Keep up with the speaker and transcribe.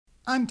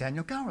I'm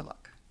Daniel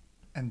Gowerluck,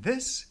 and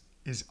this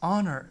is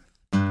On Earth.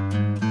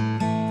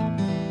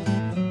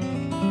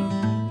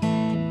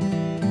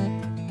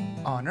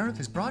 On Earth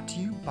is brought to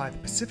you by the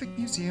Pacific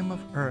Museum of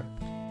Earth.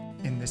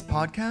 In this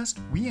podcast,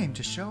 we aim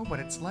to show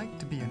what it's like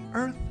to be an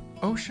Earth,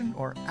 ocean,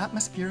 or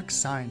atmospheric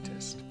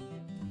scientist.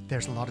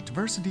 There's a lot of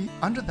diversity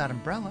under that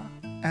umbrella,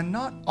 and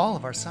not all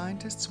of our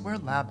scientists wear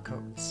lab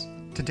coats.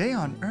 Today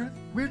on Earth,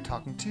 we're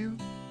talking to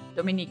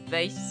Dominique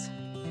Weiss.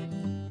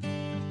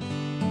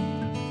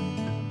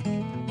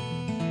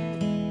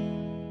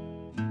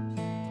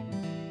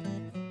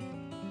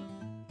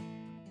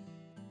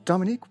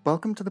 Dominique,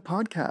 welcome to the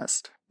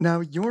podcast. Now,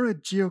 you're a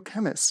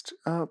geochemist.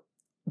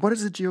 What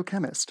is a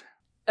geochemist?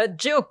 A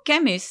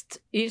geochemist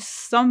is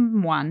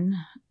someone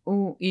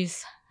who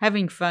is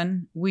having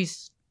fun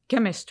with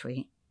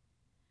chemistry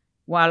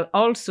while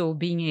also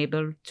being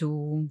able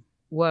to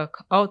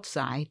work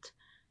outside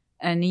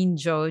and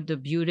enjoy the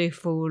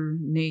beautiful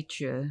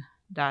nature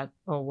that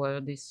our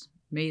world is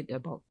made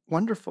about.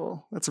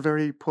 Wonderful. That's a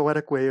very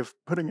poetic way of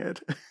putting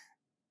it.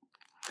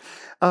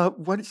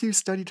 What did you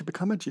study to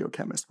become a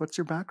geochemist? What's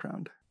your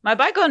background? My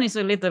background is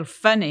a little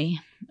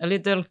funny, a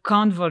little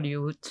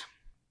convoluted.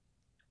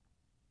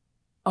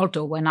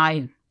 Although when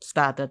I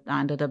started,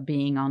 I ended up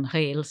being on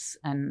rails,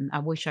 and I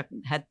wish I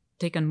had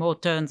taken more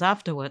turns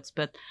afterwards.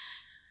 But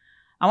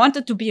I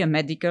wanted to be a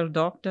medical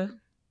doctor.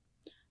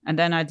 And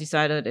then I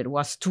decided it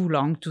was too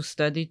long to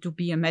study to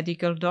be a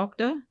medical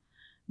doctor.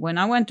 When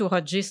I went to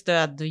register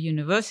at the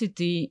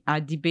university, I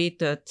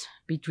debated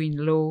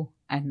between law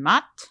and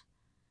math.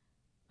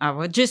 I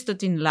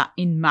registered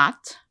in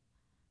math.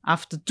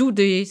 After 2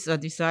 days, I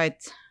decided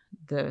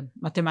the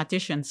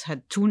mathematicians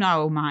had too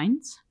narrow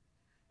minds.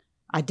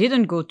 I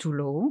didn't go to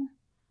law.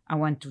 I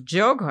went to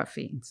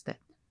geography instead.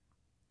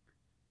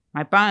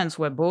 My parents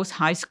were both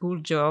high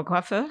school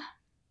geography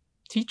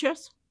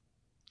teachers.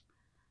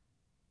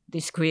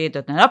 This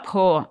created an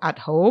uproar at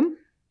home.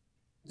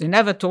 They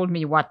never told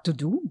me what to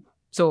do.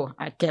 So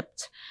I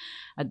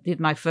did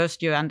my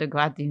first year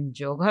undergrad in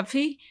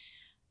geography.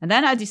 And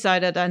then I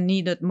decided I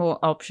needed more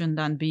option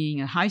than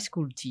being a high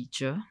school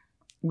teacher,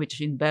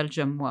 which in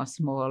Belgium was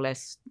more or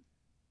less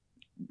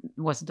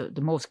the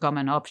most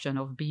common option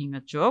of being a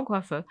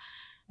geographer.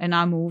 And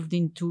I moved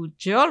into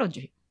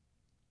geology.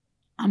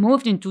 I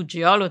moved into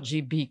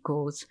geology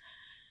because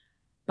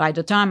by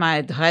the time I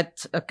had read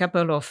a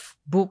couple of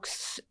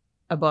books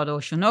about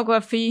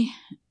oceanography,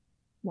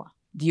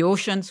 the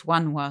oceans,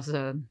 one was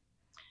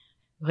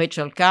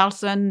Rachel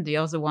Carlson, the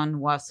other one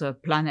was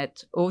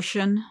Planet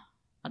Ocean.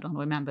 I don't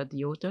remember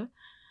the author.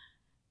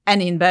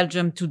 And in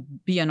Belgium, to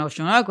be an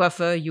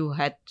oceanographer, you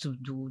had to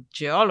do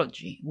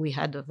geology. We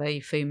had a very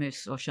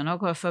famous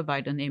oceanographer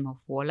by the name of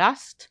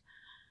Wolast.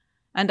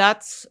 And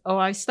that's how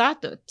I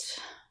started.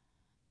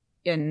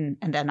 And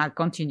then I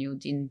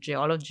continued in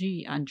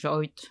geology,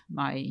 enjoyed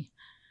my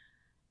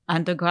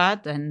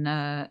undergrad,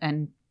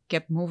 and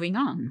kept moving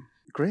on.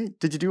 Great.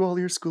 Did you do all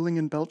your schooling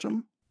in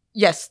Belgium?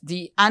 Yes,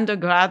 the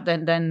undergrad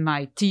and then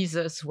my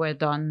thesis were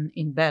done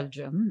in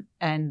Belgium.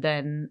 And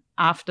then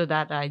after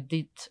that, I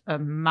did a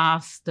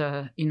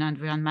master in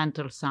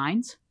environmental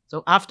science.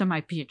 So after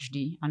my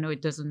PhD, I know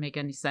it doesn't make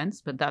any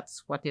sense, but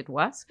that's what it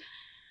was.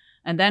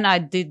 And then I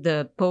did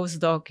the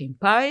postdoc in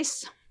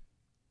Paris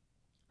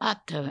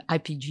at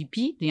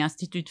IPGP, the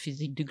Institut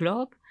Physique du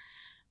Globe,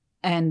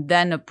 and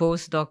then a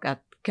postdoc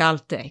at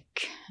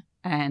Caltech.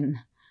 And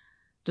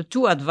the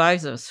two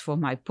advisors for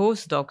my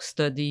postdoc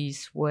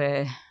studies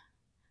were,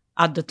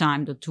 at the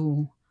time, the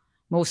two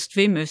most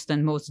famous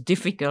and most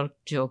difficult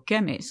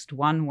geochemists.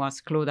 One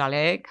was Claude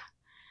Allègre,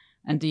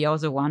 and the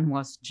other one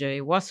was Jerry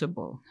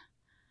Wasserburg.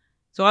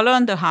 So I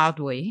learned the hard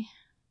way,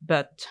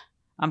 but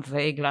I'm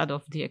very glad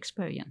of the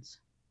experience.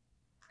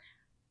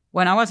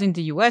 When I was in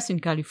the US, in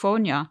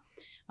California,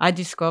 I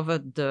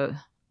discovered the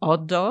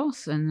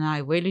outdoors, and I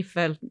really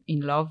fell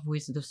in love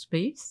with the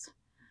space.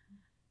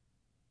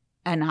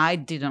 And I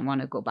didn't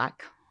want to go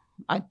back.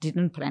 I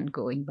didn't plan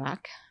going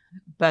back.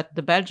 But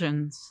the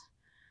Belgians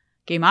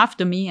came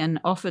after me and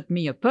offered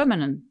me a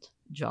permanent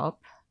job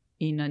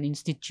in an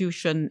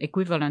institution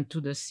equivalent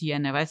to the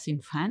CNRS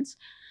in France.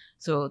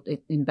 So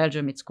in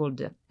Belgium, it's called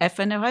the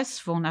FNRS,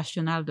 Fonds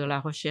National de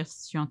la Recherche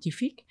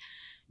Scientifique.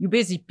 You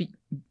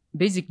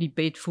basically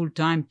paid full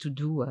time to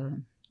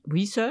do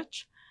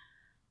research.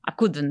 I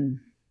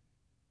couldn't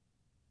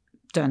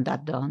turn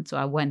that down, so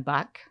I went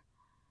back.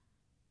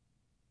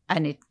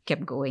 And it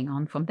kept going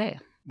on from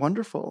there.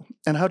 Wonderful.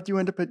 And how did you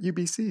end up at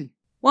UBC?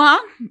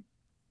 Well,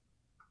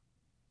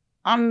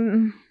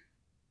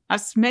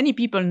 as many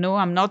people know,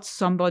 I'm not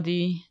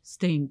somebody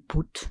staying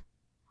put.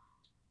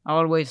 I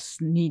always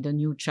need a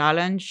new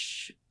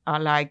challenge. I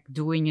like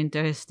doing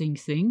interesting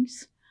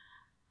things.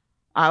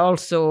 I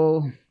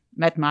also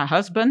met my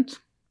husband.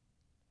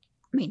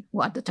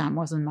 Who at the time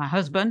wasn't my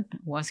husband,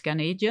 was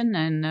Canadian,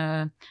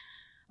 and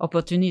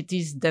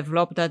opportunities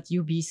developed at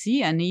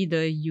UBC, and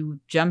either you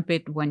jump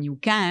it when you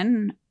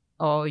can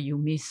or you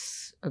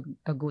miss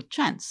a good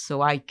chance.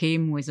 So I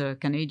came with a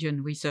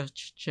Canadian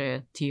Research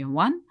Chair Tier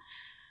 1.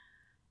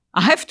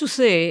 I have to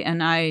say,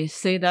 and I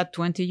say that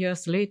 20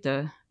 years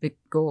later,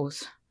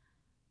 because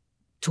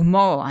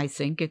tomorrow, I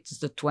think it's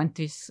the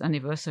 20th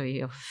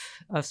anniversary of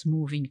us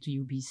moving to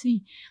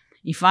UBC.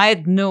 If I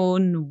had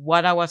known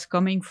what I was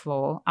coming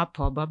for, I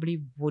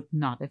probably would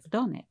not have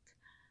done it.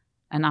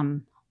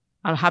 And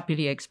I'll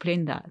happily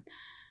explain that.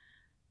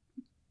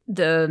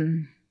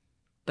 The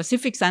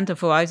Pacific Center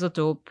for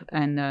Isotope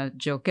and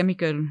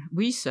Geochemical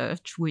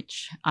Research,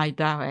 which I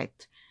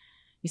direct,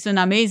 is an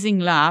amazing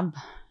lab.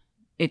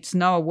 It's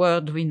now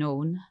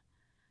world-renowned.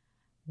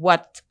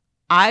 What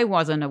I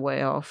wasn't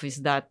aware of is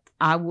that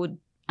I would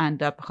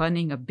end up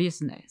running a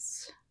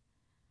business,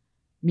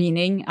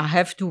 meaning I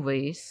have to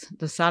raise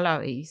the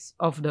salaries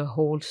of the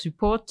whole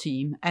support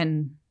team,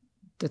 and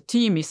the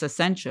team is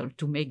essential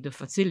to make the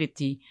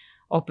facility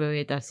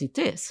operate as it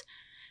is.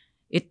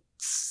 It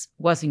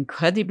was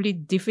incredibly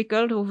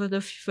difficult over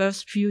the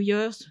first few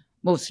years,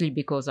 mostly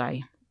because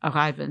I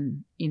arrived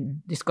and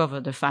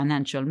discovered the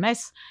financial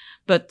mess,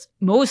 but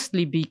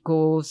mostly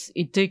because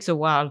it takes a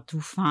while to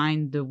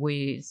find the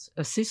ways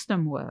a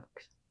system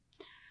works.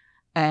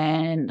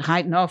 And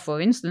right now,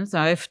 for instance,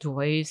 I have to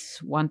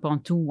raise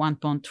 $1.2,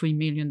 $1.3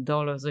 million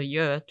a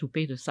year to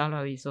pay the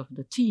salaries of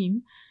the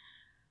team.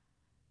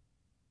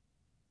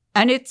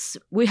 And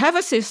we have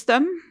a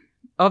system.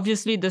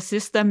 Obviously, the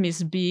system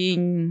is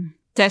being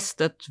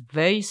tested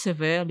very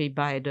severely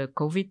by the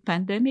COVID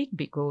pandemic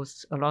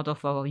because a lot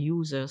of our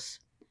users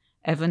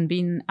haven't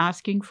been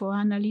asking for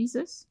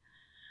analysis.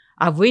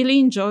 I really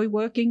enjoy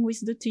working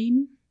with the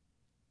team,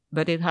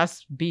 but it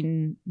has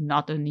been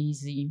not an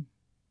easy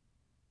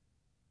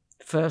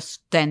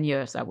first 10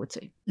 years, I would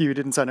say. You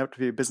didn't sign up to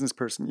be a business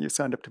person. You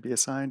signed up to be a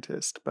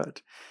scientist,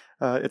 but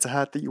it's a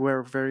hat that you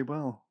wear very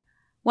well.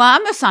 Well,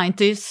 I'm a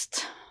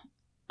scientist.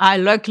 I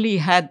luckily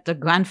had a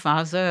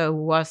grandfather who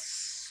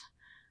was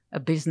a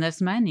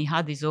businessman. He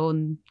had his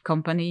own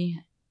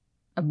company,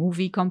 a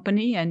movie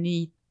company, and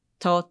he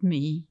taught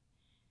me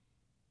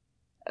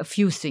a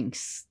few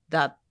things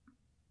that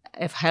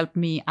have helped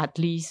me at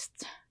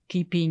least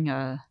keeping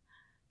a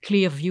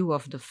clear view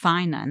of the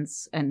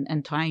finance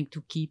and trying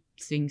to keep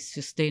things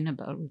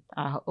sustainable.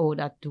 I owe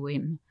that to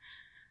him.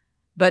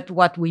 But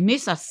what we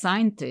miss as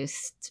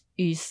scientists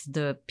is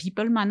the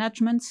people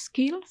management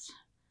skills.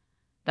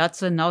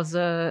 That's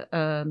another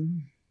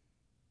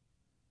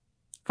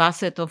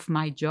facet of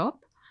my job.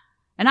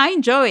 And I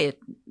enjoy it.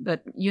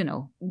 But,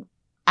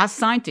 as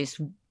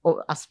scientists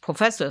or as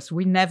professors,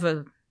 we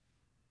never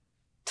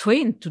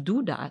train to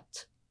do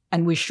that.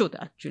 And we should,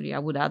 actually. I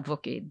would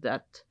advocate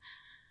that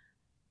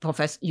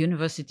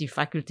university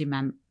faculty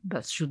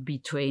members should be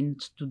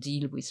trained to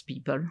deal with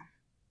people.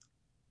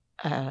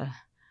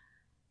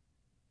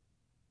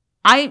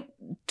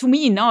 To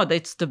me, now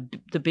that's the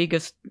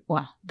biggest,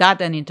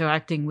 that and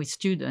interacting with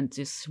students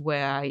is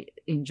where I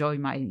enjoy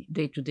my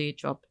day-to-day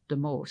job the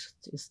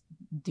most, is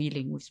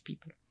dealing with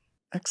people.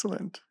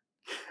 Excellent.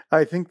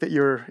 I think that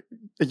your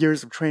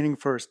years of training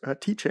for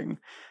teaching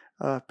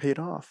paid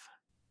off.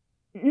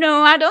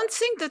 No, I don't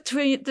think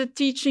the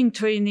teaching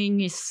training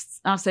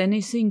has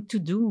anything to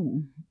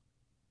do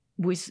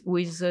with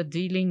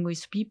dealing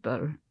with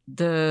people.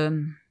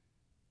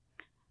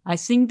 I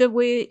think the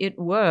way it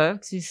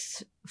works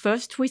is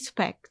first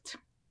respect.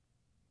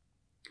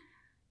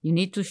 You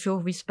need to show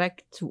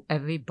respect to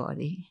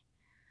everybody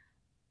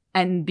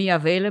and be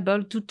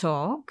available to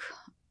talk,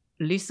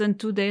 listen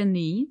to their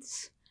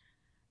needs,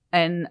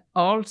 and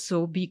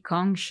also be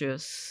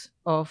conscious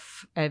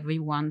of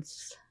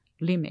everyone's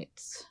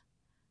limits.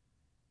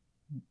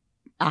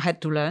 I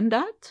had to learn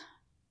that,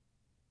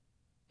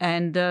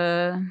 and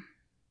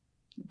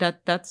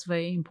that's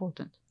very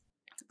important.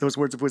 Those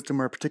words of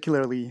wisdom are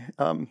particularly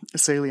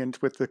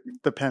salient with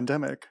the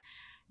pandemic.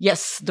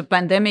 Yes, the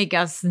pandemic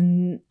has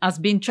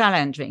been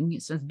challenging.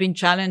 It has been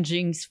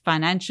challenging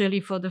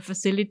financially for the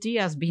facility,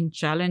 has been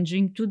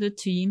challenging to the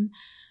team.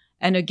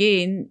 And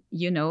again,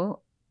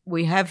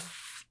 we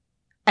have,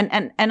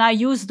 and I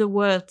use the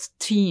word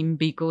team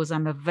because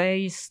I'm a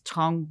very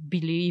strong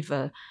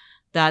believer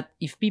that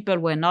if people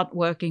were not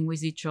working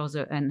with each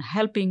other and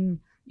helping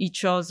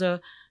each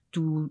other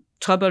to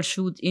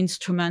troubleshoot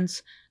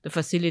instruments, the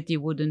facility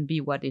wouldn't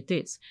be what it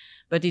is.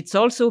 But it's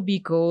also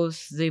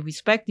because they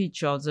respect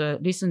each other,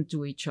 listen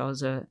to each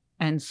other.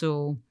 And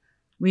so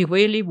we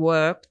really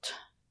worked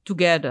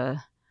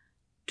together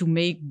to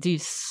make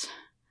this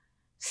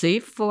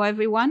safe for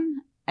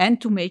everyone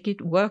and to make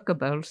it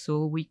workable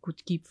so we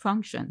could keep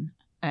function.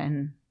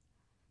 And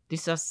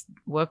this has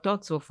worked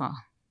out so far.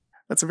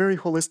 That's a very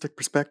holistic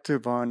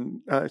perspective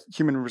on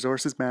human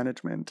resources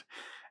management.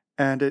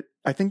 And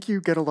I think you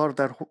get a lot of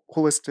that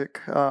holistic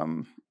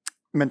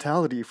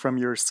mentality from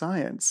your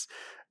science.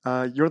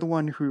 You're the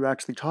one who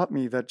actually taught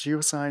me that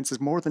geoscience is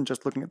more than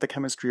just looking at the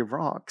chemistry of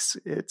rocks.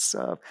 It's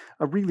a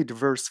really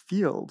diverse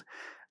field.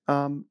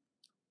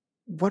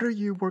 What are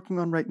you working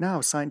on right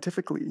now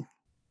scientifically?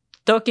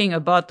 Talking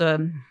about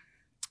a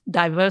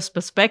diverse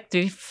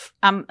perspective,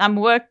 I'm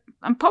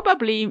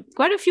probably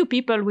quite a few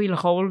people will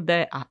hold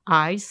their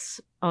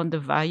eyes on the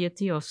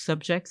variety of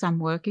subjects I'm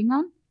working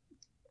on.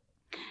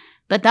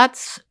 But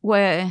that's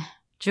where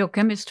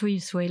geochemistry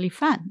is really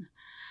fun.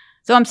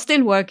 So I'm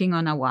still working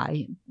on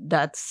Hawaii.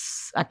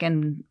 I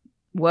can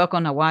work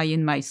on Hawaii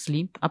in my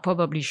sleep. I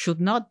probably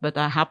should not, but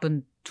I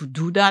happen to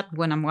do that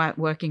when I'm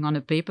working on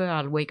a paper.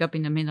 I'll wake up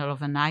in the middle of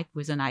the night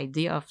with an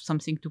idea of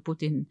something to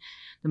put in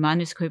the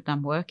manuscript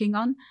I'm working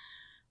on.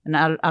 And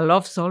I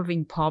love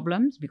solving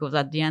problems, because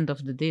at the end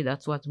of the day,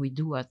 that's what we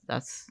do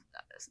as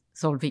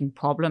solving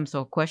problems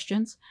or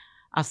questions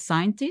as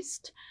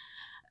scientists.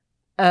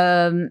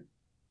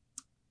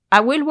 I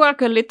will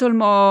work a little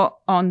more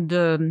on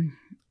the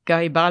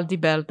Garibaldi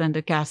Belt and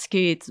the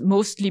Cascades,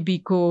 mostly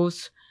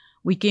because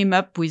we came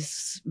up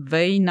with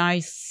very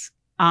nice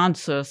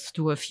answers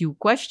to a few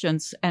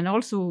questions, and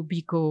also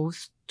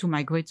because, to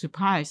my great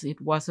surprise,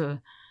 it was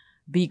a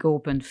big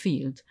open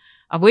field.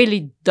 I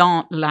really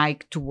don't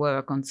like to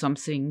work on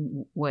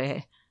something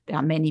where there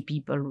are many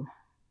people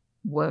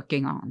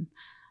working on.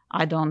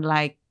 I don't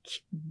like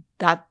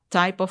that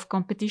type of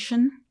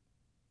competition,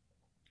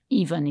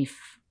 even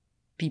if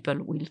people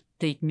will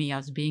take me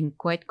as being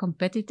quite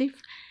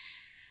competitive.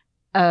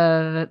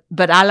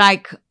 But I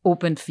like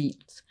open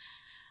fields.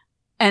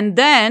 And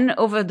then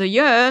over the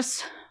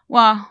years,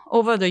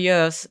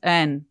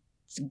 and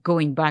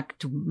going back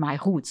to my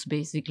roots,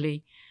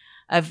 basically,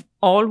 I've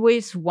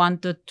always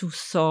wanted to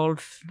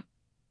solve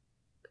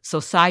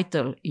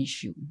societal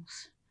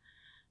issues.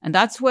 And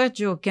that's where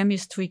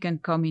geochemistry can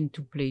come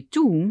into play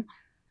too.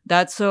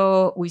 That's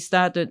how we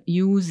started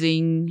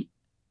using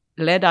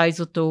lead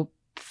isotope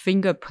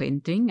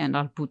fingerprinting, and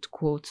I'll put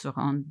quotes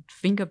around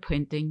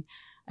fingerprinting,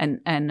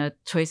 and a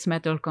trace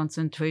metal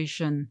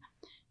concentration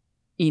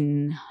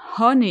in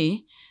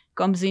honey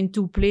comes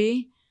into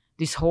play.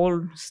 This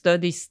whole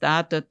study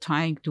started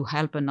trying to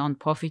help a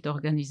nonprofit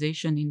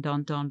organization in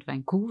downtown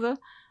Vancouver,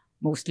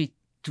 mostly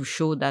to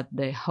show that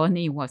the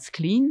honey was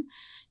clean.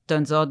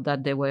 Turns out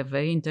that there were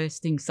very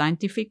interesting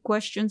scientific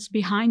questions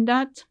behind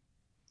that,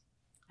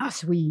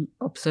 as we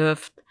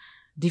observed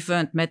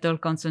different metal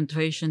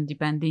concentration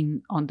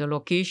depending on the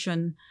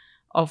location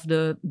of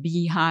the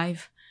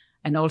beehive,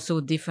 and also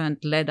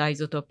different lead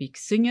isotopic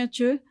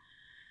signature.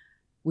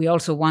 We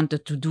also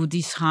wanted to do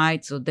this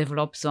right, so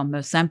develop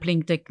some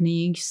sampling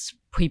techniques,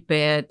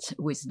 prepared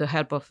with the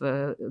help of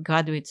a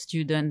graduate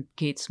student,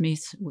 Kate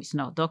Smith, who is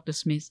now Dr.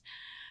 Smith,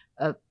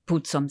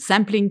 put some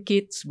sampling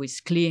kits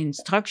with clear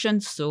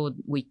instructions so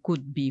we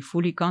could be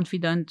fully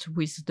confident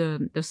with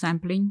the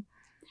sampling.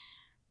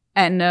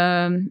 And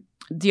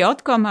the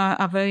outcomes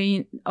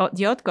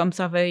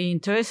are very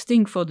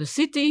interesting for the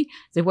city.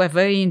 They were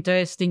very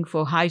interesting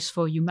for Hives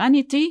for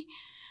Humanity.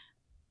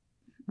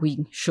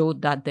 We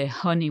showed that the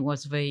honey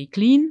was very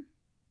clean.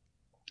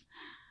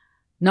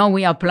 Now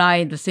we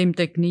apply the same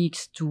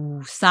techniques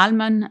to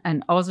salmon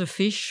and other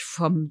fish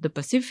from the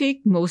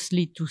Pacific,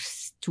 mostly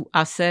to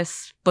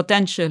assess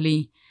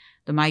potentially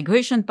the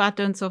migration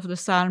patterns of the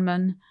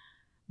salmon,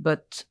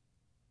 but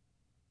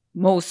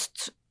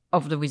most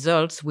of the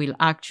results will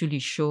actually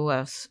show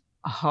us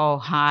how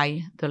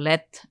high the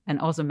lead and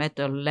other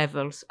metal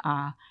levels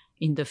are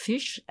in the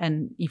fish,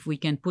 and if we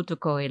can put a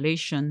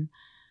correlation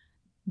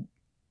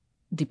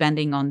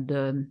depending on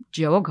the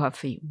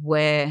geography,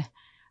 where,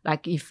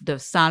 like, if the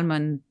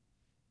salmon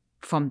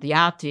from the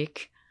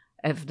Arctic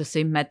have the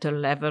same metal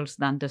levels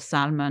than the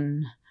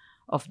salmon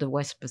of the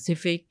West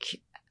Pacific,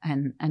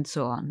 and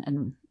so on.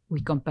 And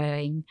we're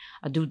comparing.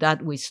 I do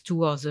that with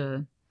two of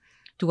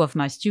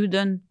my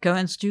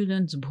current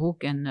students,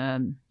 Brooke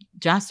and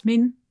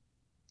Jasmine.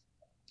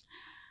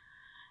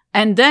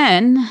 And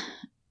then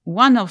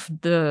one of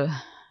the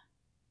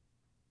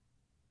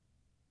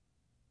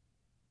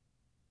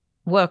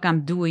work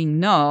I'm doing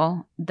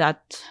now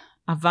that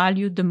I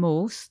value the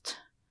most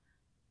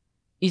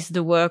is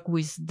the work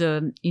with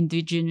the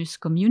indigenous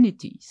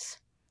communities.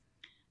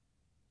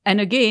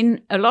 And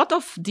again, a lot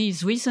of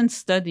these recent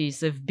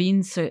studies have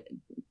been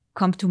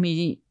come to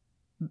me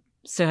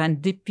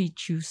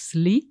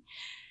serendipitously.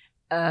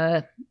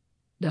 The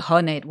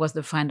honey was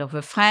the friend of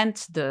a friend.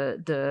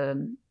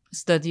 The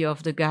study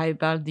of the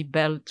Garibaldi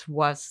Belt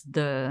was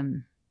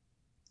the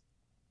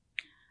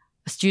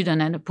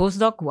student and a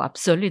postdoc who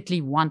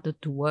absolutely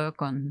wanted to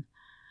work on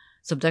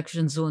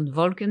subduction zone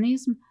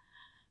volcanism.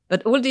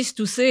 But all this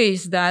to say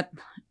is that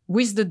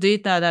with the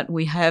data that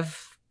we have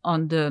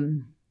on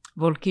the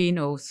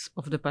volcanoes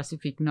of the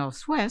Pacific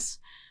Northwest,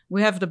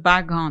 we have the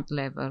background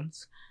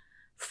levels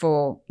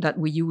that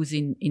we use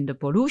in the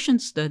pollution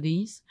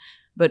studies,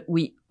 but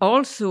we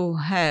also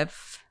have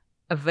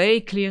a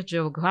very clear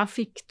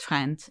geographic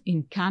trend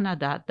in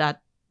Canada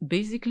that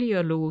basically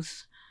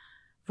allows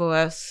for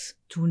us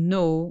to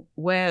know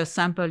where a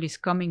sample is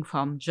coming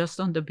from just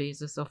on the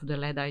basis of the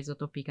lead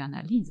isotopic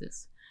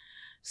analysis.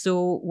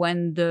 So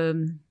when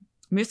the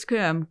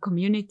Musqueam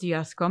community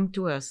has come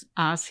to us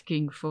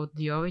asking for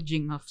the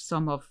origin of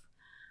some of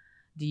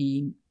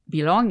the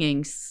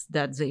belongings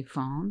that they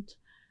found,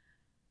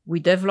 we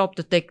developed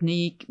a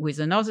technique with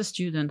another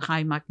student,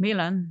 Ray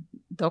Macmillan,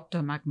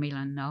 Dr.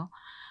 Macmillan now,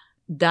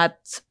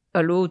 that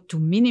allowed to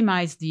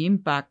minimize the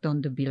impact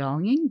on the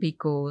belonging,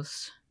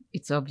 because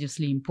it's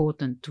obviously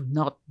important to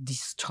not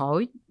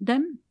destroy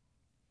them.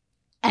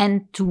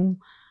 and to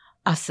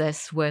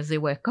assess where they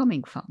were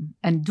coming from.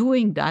 And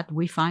doing that,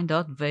 we find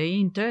out very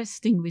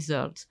interesting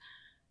results,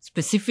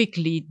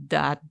 specifically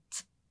that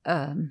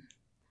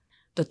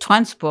the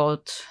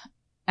transport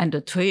and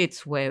the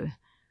trades were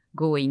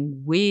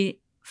going way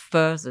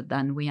further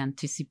than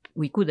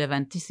we could have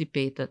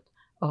anticipated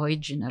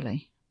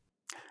originally.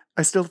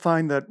 I still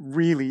find that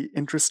really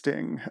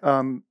interesting.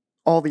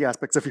 All the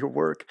aspects of your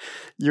work.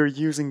 You're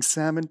using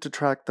salmon to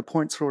track the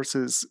point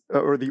sources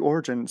or the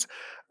origins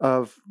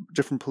of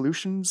different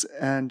pollutions,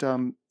 and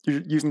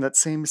you're using that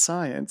same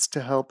science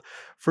to help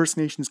First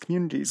Nations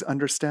communities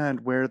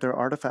understand where their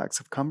artifacts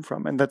have come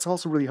from. And that's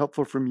also really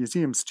helpful for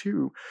museums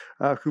too,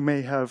 who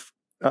may have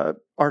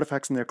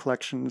artifacts in their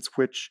collections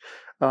which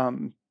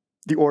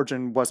the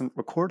origin wasn't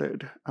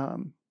recorded.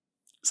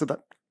 So that,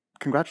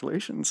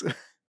 congratulations.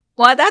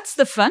 Well, that's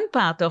the fun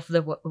part of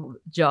the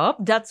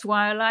job. That's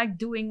why I like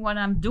doing what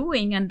I'm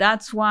doing. And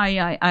that's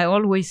why I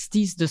always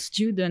tease the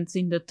students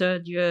in the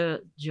third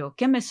year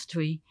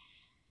geochemistry,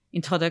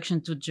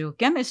 introduction to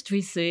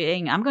geochemistry,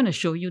 saying, I'm going to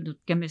show you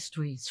that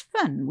chemistry is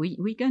fun.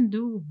 We can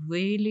do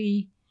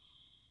really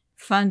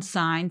fun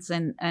science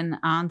and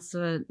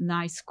answer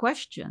nice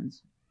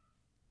questions.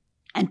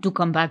 And to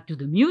come back to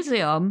the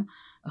museum,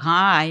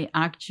 Rai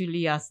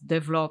actually has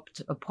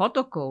developed a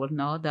protocol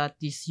now that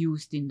is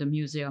used in the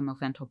Museum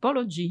of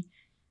Anthropology,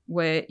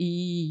 where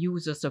he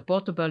uses a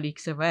portable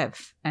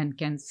XRF and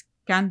can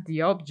scan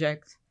the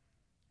object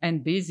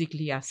and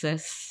basically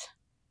assess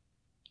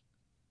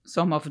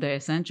some of the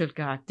essential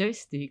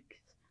characteristics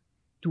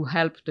to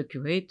help the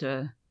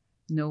curator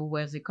know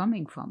where they're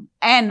coming from.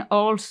 And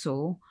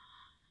also,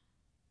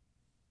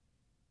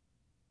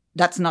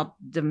 that's not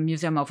the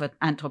Museum of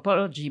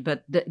Anthropology,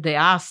 but there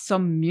are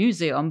some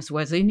museums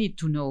where they need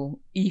to know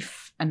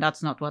if, and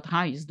that's not what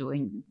Rai is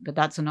doing, but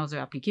that's another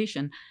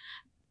application,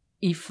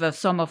 if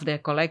some of their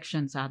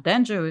collections are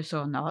dangerous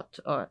or not.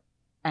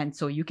 And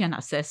so you can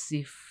assess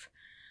if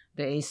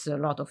there is a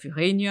lot of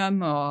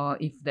uranium or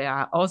if there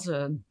are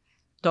other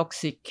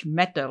toxic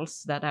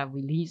metals that are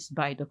released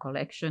by the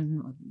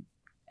collection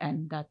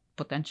and that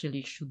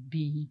potentially should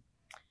be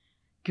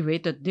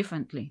curated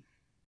differently.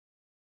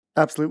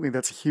 Absolutely,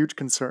 that's a huge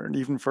concern,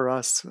 even for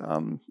us,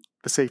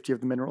 the safety of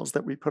the minerals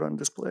that we put on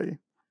display.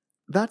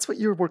 That's what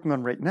you're working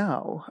on right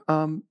now.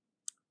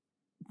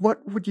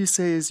 What would you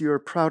say is your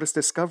proudest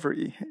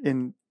discovery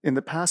in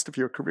the past of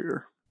your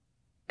career?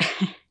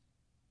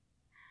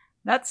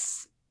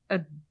 That's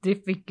a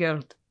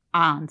difficult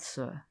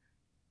answer.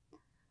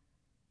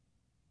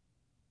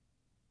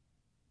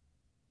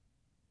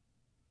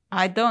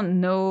 I don't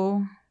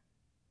know.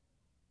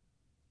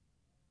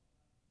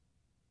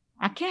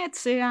 I can't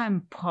say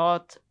I'm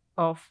proud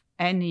of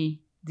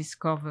any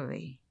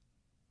discovery.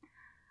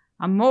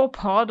 I'm more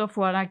proud of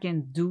what I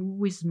can do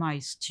with my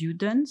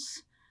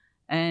students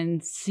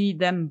and see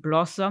them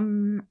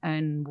blossom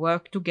and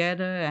work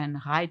together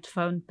and write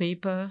fun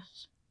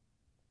papers.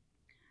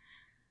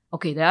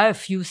 Okay, there are a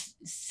few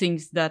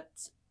things that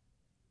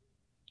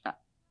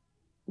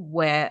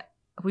where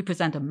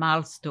represent a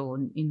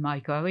milestone in my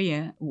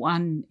career.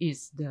 One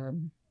is the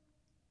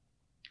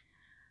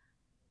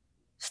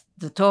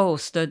thorough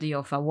study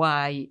of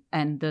Hawaii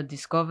and the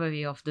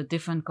discovery of the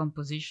different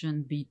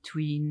composition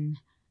between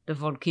the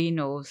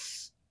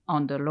volcanoes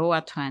on the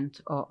Lower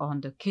Trent or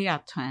on the Kea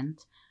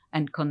Trent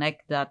and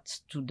connect that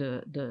to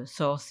the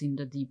source in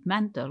the deep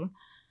mantle.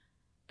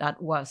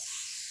 That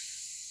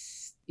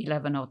was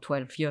 11 or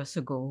 12 years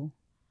ago.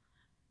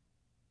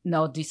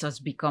 Now this has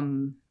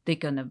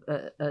taken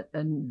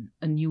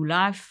a new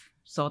life,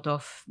 sort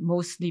of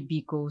mostly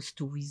because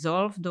to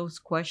resolve those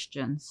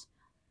questions,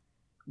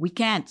 we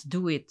can't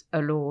do it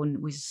alone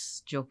with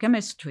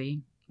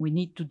geochemistry. We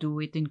need to do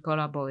it in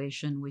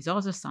collaboration with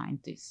other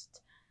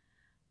scientists,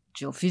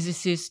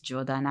 geophysicists,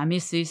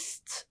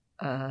 geodynamicists,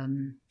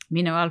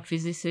 mineral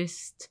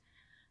physicists.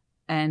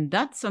 And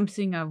that's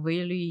something I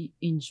really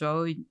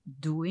enjoy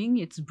doing.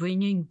 It's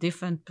bringing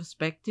different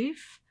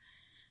perspectives.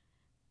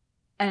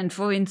 And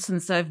for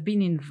instance, I've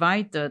been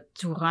invited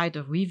to write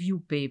a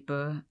review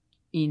paper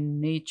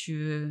in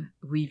Nature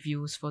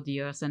Reviews for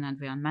the Earth and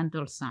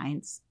Environmental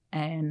Science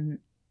and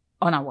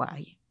on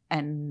Hawaii.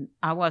 And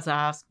I was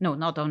asked, no,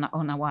 not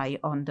on Hawaii,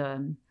 on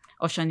the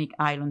oceanic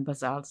island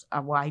basalts,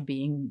 Hawaii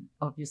being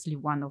obviously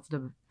one of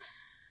the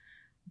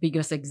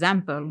biggest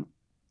example.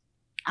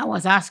 I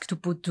was asked to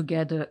put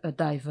together a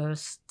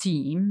diverse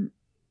team,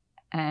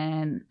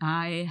 and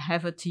I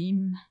have a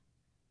team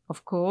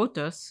of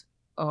co-authors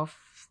of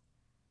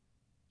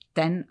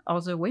 10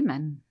 other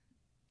women.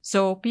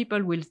 So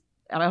people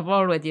have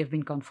already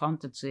been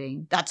confronted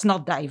saying, that's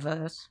not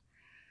diverse.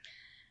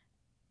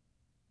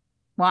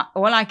 Well,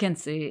 all I can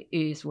say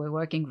is we're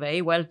working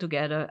very well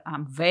together.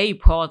 I'm very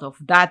proud of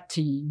that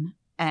team,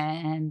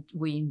 and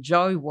we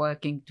enjoy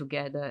working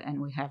together,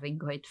 and we're having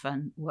great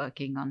fun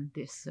working on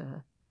this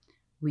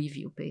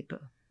review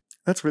paper.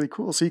 That's really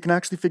cool. So you can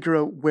actually figure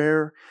out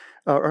where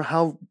or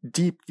how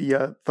deep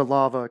the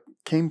lava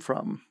came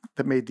from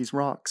that made these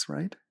rocks,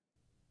 right?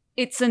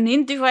 It's an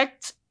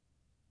indirect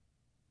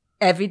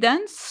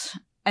evidence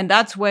And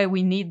that's where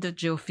we need the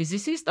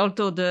geophysicist,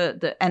 although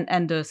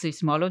and the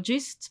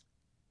seismologist.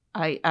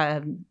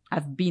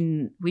 I've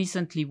been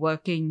recently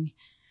working,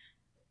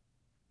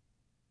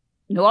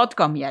 no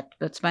outcome yet,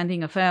 but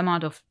spending a fair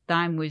amount of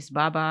time with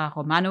Barbara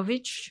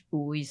Romanovic,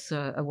 who is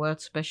a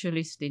world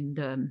specialist in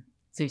the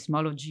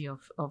seismology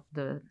of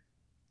the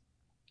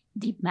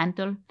deep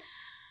mantle.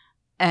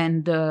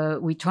 And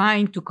we're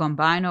trying to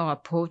combine our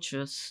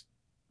approaches,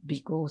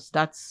 because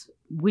that's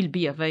will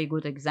be a very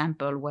good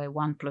example where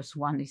 1 +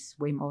 1 is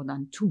way more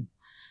than 2,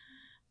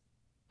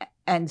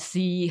 and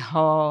see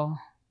how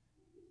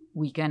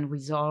we can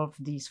resolve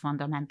these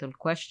fundamental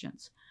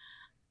questions.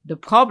 The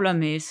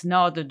problem is,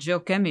 now the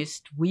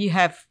geochemist, we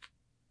have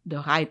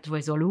the right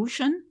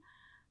resolution,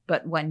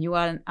 but when you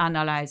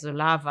analyze the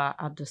lava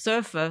at the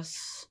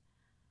surface,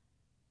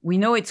 we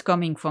know it's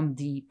coming from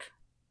deep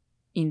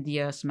in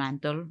the Earth's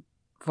mantle.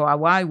 For a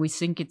while, we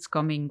think it's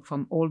coming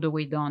from all the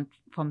way down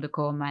from the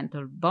core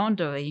mantle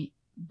boundary,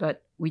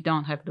 but we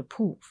don't have the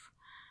proof.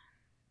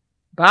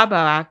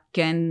 Barbara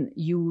can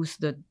use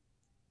the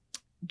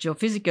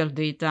geophysical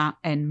data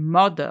and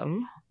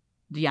model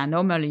the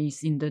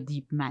anomalies in the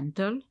deep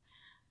mantle.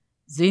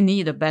 They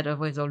need a better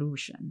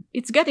resolution.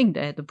 It's getting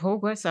there. The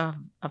progress are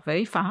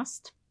very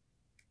fast.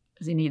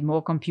 They need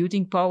more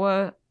computing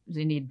power.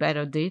 They need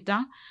better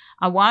data.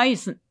 Hawaii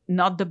is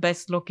not the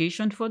best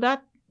location for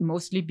that,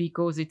 mostly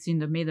because it's in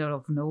the middle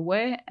of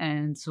nowhere.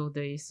 And so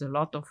there is a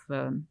lot of,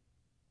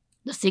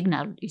 the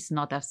signal is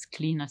not as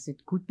clean as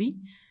it could be.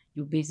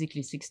 You're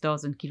basically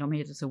 6,000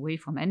 kilometers away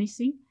from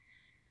anything.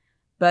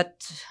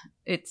 But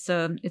it's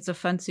a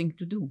fun thing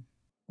to do.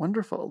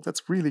 Wonderful.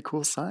 That's really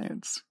cool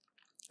science.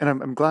 And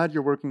I'm glad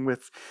you're working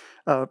with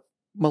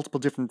multiple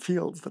different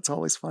fields. That's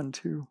always fun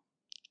too.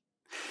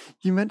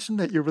 You mentioned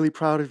that you're really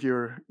proud of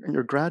your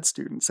grad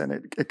students, and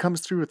it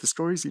comes through with the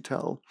stories you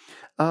tell.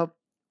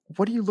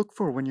 What do you look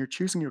for when you're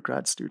choosing your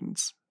grad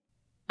students?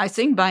 I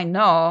think by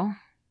now,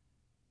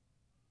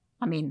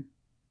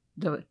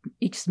 the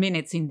X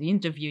minutes in the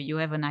interview, you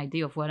have an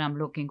idea of what I'm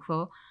looking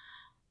for.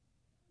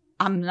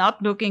 I'm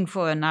not looking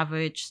for an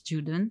average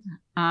student.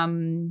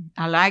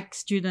 I like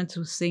students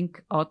who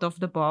think out of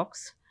the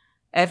box,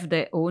 have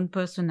their own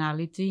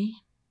personality,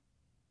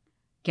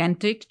 can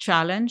take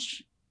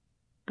challenge,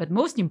 but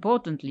most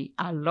importantly,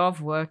 I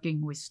love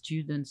working with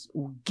students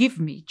who give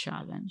me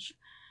challenge.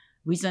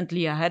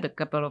 Recently, I had a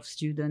couple of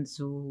students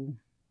who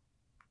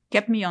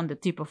kept me on the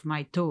tip of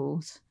my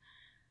toes.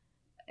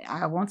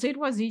 I won't say it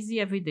was easy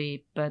every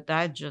day, but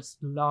I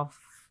just love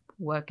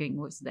working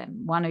with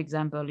them. One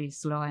example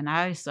is Lauren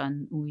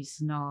Harrison, who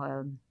is now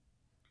a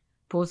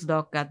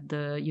postdoc at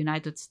the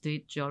United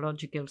States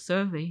Geological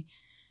Survey.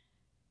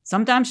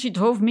 Sometimes she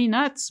drove me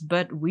nuts,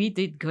 but we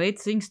did great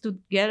things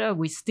together.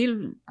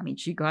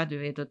 She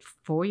graduated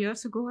 4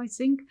 years ago, I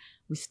think.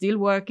 We're still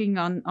working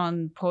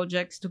on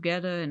projects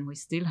together, and we're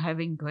still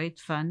having great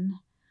fun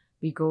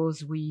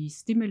because we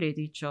stimulate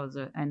each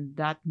other, and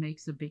that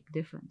makes a big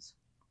difference.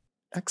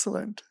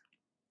 Excellent.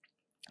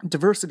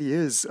 Diversity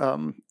is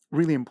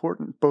really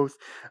important, both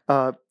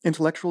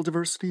intellectual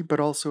diversity, but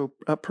also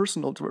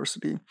personal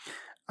diversity.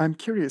 I'm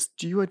curious,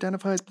 do you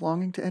identify as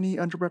belonging to any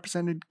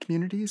underrepresented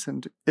communities?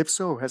 And if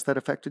so, has that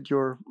affected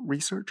your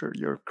research or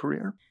your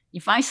career?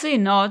 If I say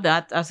no,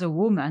 that as a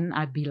woman,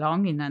 I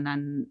belong in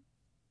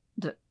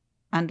the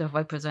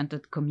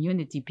underrepresented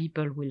community,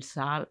 people will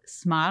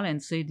smile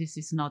and say this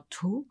is not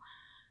true.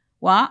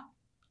 Well,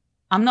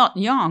 I'm not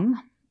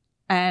young,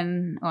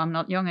 I'm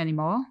not young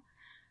anymore.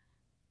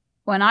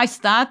 When I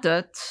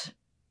started,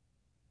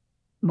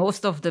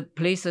 most of the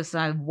places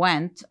I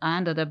went, I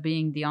ended up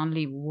being the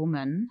only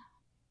woman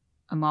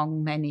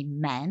among many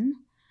men.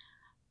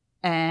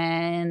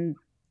 And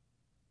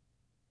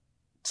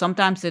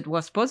sometimes it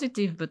was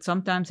positive, but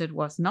sometimes it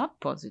was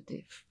not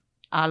positive.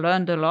 I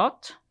learned a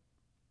lot.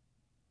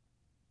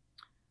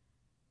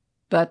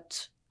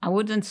 But I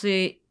would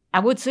say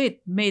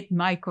it made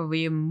my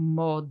career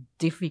more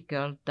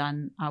difficult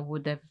than I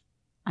would have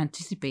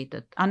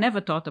anticipated. I never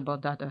thought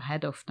about that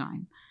ahead of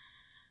time.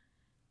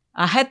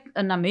 I had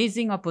an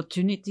amazing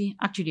opportunity.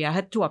 Actually, I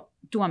had two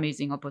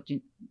amazing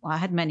opportunities. I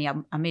had many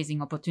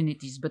amazing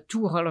opportunities, but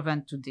two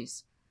relevant to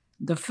this.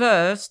 The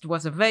first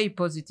was a very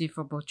positive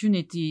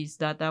opportunity, is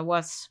that I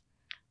was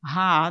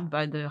hired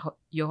by the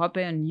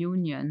European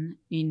Union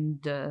in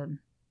the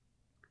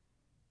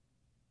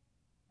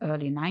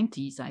early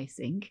 90s, I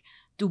think,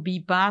 to be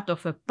part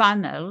of a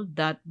panel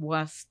that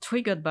was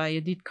triggered by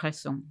Edith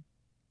Cresson.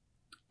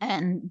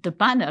 And the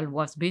panel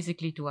was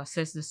basically to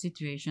assess the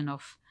situation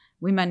of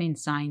women in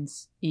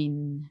science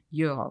in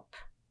Europe,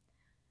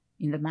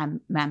 in the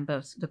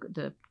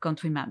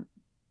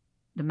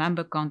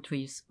member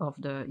countries of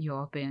the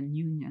European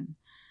Union.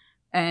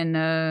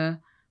 And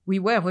we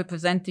were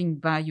representing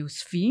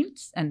various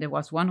fields, and there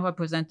was one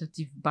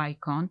representative by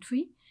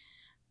country.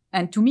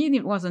 And to me,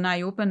 it was an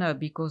eye-opener,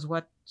 because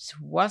what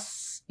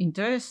was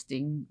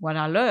interesting, what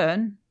I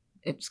learned,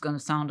 it's going to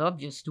sound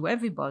obvious to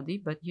everybody,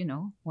 but,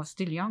 was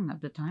still young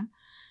at the time,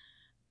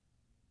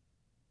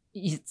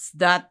 it's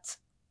that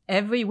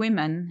every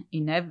woman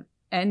in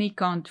any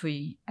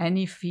country,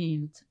 any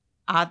field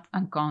had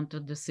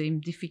encountered the same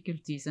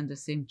difficulties and the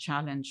same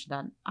challenge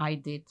that I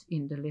did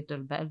in the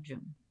Little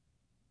Belgium.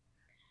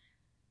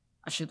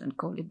 I shouldn't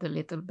call it the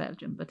Little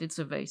Belgium, but it's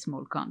a very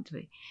small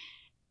country.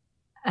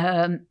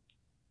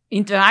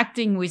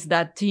 Interacting with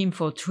that team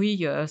for 3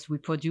 years, we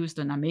produced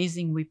an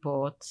amazing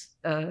report,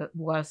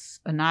 was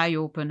an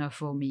eye-opener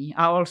for me.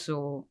 I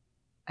also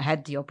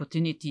had the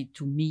opportunity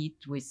to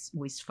meet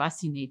with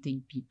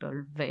fascinating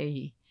people,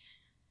 very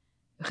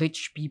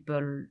rich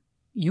people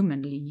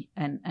humanly,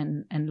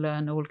 and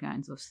learn all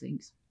kinds of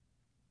things.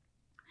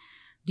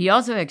 The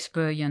other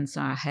experience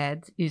I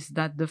had is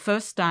that the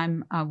first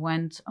time I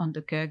went on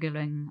the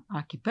Kerguelen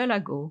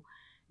archipelago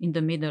in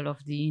the middle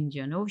of the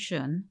Indian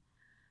Ocean,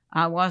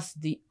 I was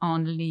the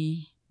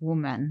only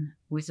woman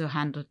with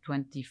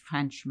 120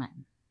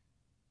 Frenchmen.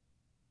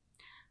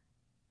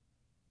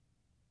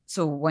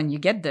 So when you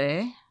get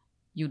there,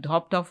 you're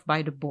dropped off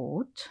by the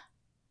boat.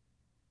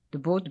 The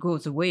boat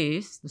goes away,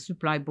 the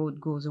supply boat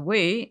goes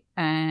away,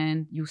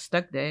 and you're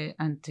stuck there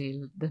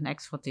until the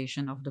next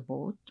rotation of the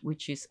boat,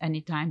 which is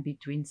anytime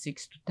between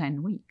 6 to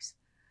 10 weeks.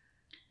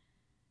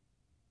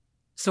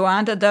 So I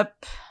ended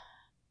up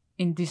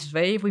in this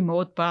very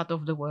remote part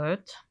of the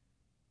world,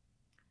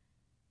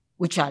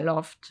 which I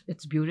loved.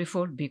 It's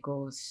beautiful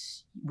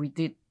because we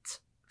did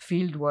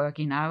field work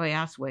in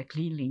areas where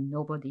clearly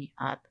nobody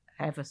had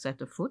ever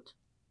set a foot.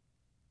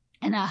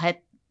 And I had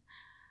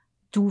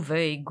 2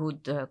 very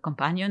good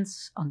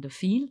companions on the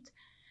field,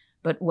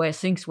 but where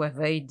things were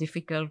very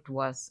difficult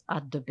was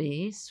at the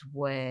base,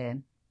 where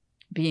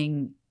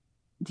being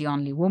the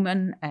only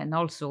woman and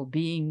also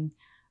being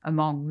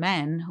among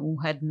men who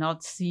had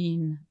not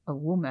seen a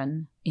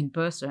woman in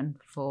person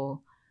for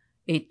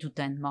 8 to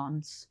 10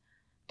 months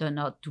turned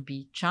out to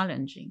be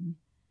challenging.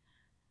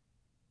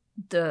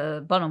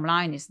 The bottom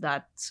line is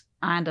that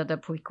I ended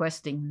up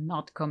requesting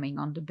not coming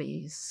on the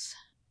base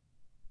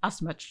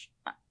as much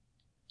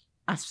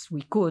as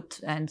we could,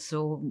 and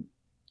so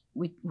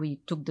we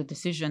took the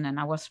decision, and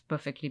I was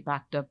perfectly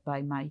backed up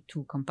by my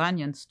 2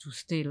 companions to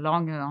stay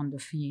longer on the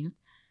field,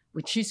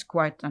 which is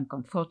quite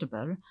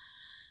uncomfortable,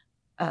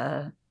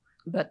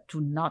 but to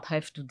not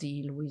have to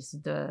deal with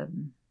the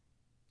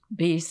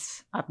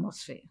base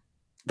atmosphere.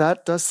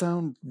 That does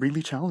sound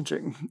really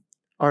challenging.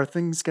 Are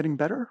things getting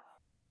better?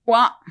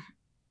 Well,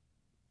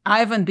 I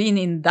haven't been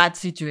in that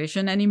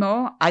situation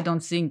anymore. I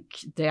don't think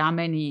there are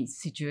many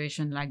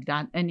situations like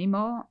that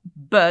anymore.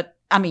 But,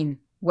 I mean,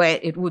 where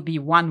it would be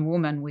one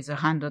woman with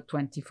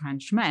 120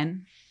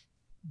 Frenchmen.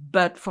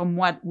 But from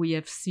what we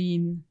have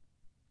seen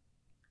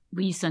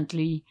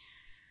recently,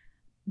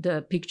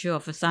 the picture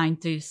of a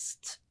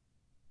scientist,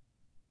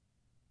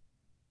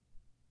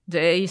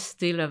 there is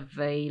still a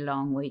very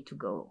long way to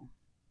go.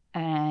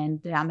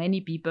 And there are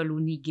many people who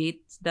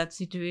negate that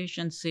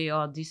situation, say,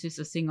 oh, this is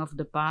a thing of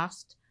the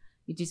past.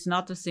 It is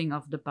not a thing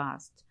of the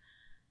past.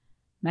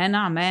 Men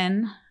are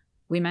men,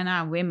 women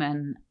are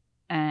women,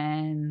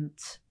 and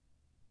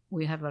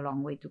we have a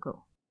long way to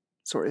go.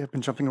 Sorry, I've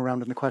been jumping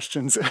around in the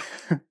questions.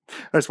 I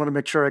just want to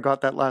make sure I got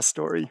that last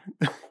story.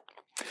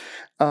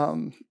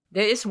 There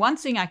is one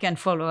thing I can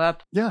follow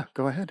up. Yeah,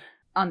 go ahead.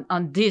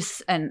 On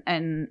this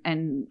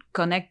and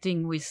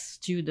connecting with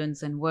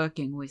students and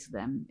working with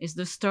them is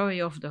the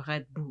story of the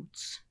red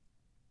boots.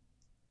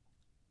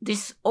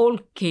 This all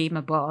came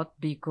about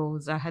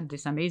because I had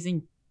this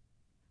amazing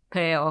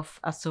pair of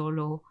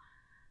Asolo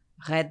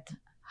red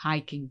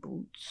hiking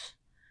boots.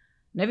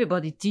 And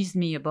everybody teased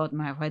me about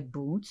my red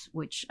boots,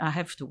 which I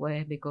have to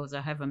wear because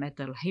I have a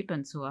metal hip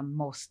and so I'm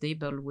more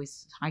stable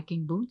with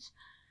hiking boots.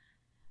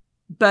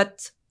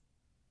 But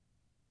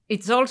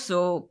it's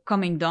also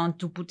coming down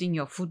to putting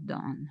your foot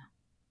down.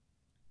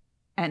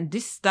 And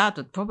this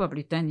started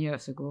probably 10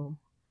 years ago.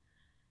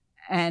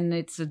 And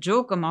it's a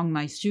joke among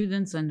my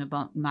students and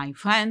about my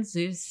friends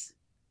is,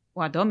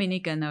 well,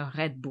 Dominique and her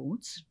red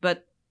boots.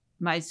 But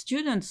my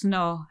students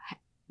know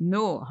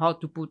how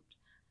to put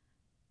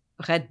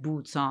red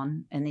boots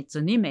on, and it's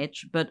an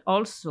image. But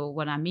also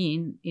what I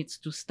mean, it's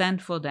to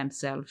stand for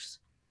themselves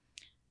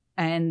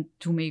and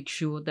to make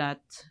sure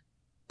that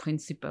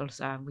principles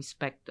are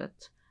respected.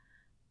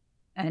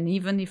 And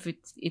even if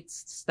it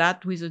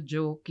starts with a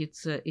joke,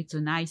 it's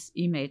a nice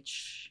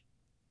image,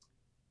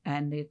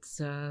 and it's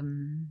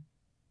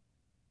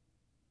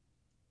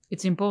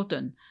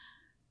important.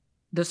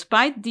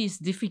 Despite this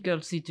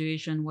difficult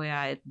situation where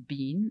I had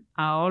been,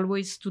 I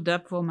always stood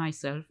up for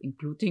myself,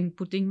 including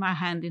putting my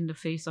hand in the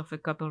face of a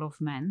couple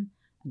of men.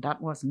 And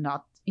that was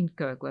not in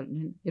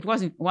Kerguelen.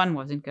 One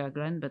was in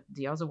Kerguelen, but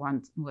the other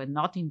ones were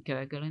not in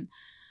Kerguelen.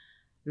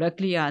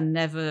 Luckily, I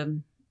never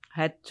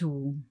had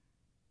to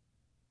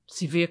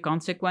severe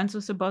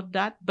consequences about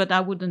that, but I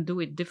wouldn't do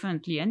it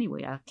differently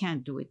anyway. I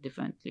can't do it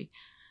differently.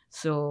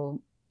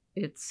 So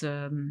it's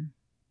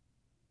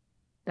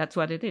that's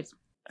what it is.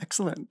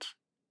 Excellent.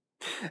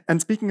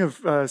 And speaking of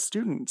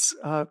students,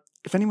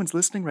 if anyone's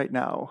listening right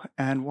now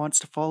and wants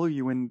to follow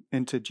you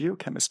into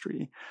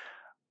geochemistry,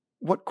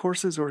 what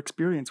courses or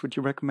experience would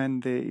you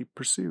recommend they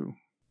pursue?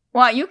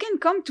 Well, you can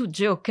come to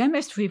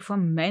geochemistry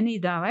from many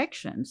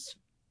directions.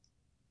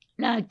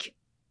 like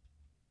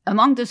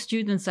among the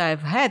students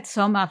I've had,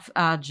 some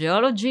are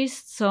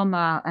geologists, some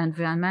are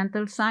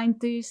environmental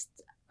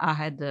scientists. I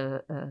had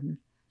a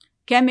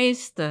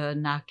chemist,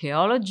 an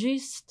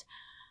archaeologist.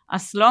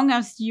 As long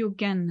as you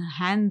can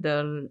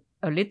handle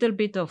a little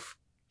bit of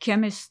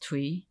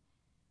chemistry,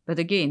 but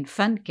again,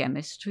 fun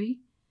chemistry,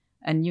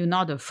 and you're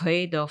not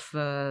afraid of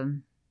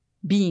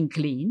being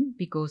clean,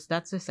 because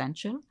that's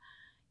essential.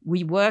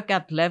 We work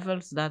at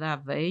levels that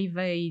are very,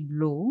 very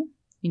low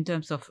in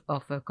terms of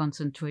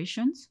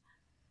concentrations.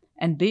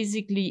 And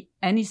basically,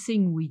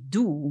 anything we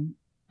do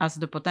has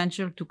the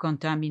potential to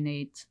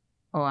contaminate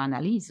our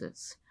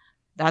analyses.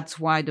 That's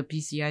why the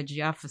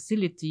PCIGR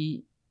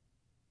facility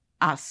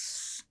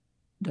has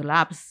the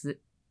labs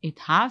it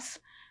has.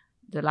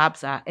 The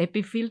labs are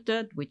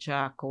epi-filtered, which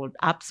are called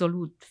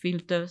absolute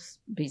filters.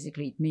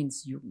 Basically, it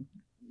means you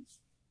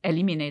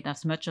eliminate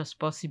as much as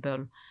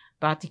possible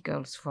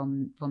particles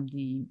from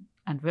the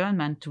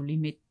environment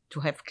to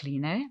have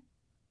clean air.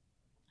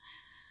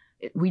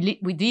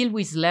 We deal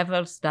with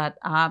levels that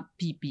are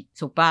pp,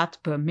 so parts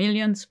per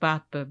million,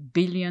 parts per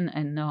billion,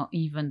 and not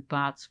even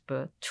parts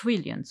per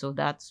trillion. So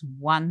that's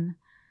 1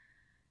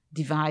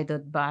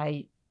 divided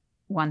by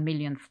 1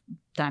 million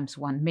times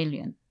 1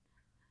 million.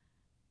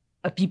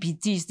 A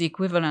PPT is the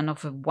equivalent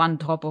of 1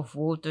 drop of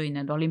water in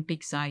an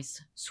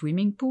Olympic-sized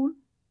swimming pool.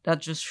 That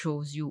just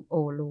shows you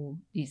how low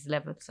these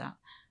levels are.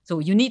 So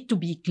you need to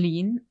be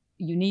clean.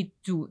 You need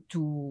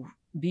to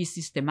be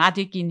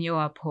systematic in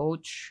your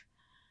approach.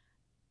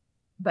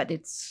 But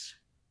it's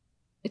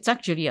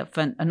actually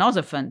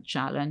another fun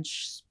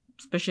challenge,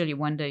 especially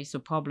when there is a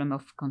problem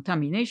of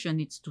contamination.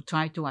 It's to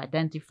try to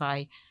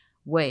identify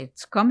where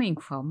it's coming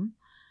from.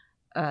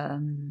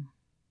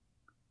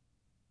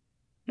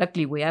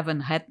 Luckily, we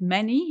haven't had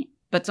many,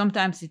 but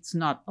sometimes it's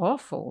not our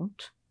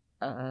fault.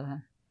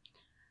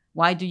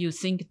 Why do you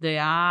think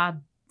there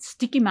are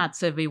sticky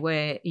mats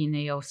everywhere in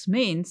Eos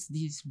mains,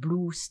 these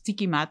blue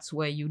sticky mats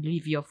where you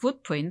leave your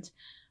footprint?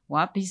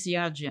 Well,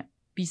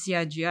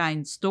 PCIGR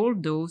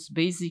installed those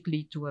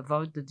basically to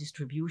avoid the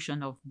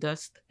distribution of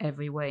dust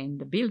everywhere in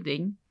the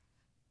building.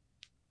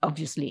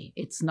 Obviously,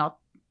 it's not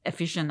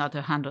efficient at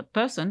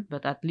 100%,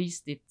 but at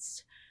least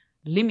it's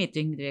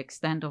limiting the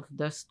extent of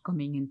dust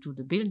coming into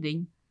the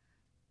building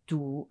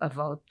to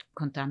avoid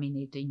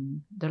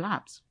contaminating the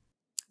labs.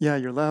 Yeah,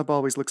 your lab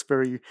always looks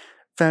very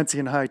fancy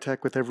and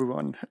high-tech with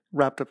everyone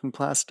wrapped up in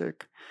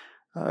plastic.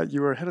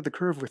 You were ahead of the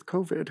curve with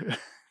COVID.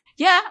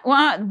 Yeah,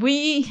 well,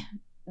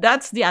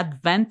 that's the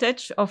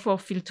advantage of our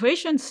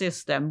filtration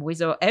system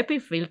with our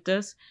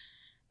epi-filters,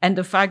 and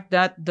the fact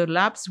that the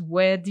labs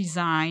were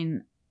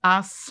designed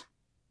as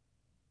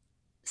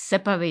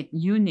separate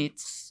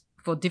units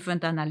for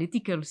different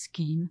analytical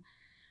schemes.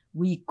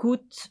 We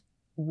could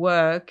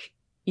work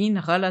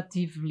in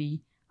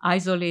relatively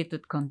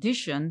isolated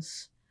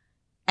conditions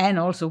and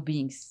also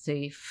being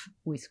safe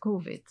with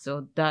COVID.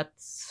 So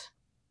that's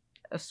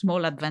a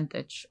small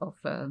advantage of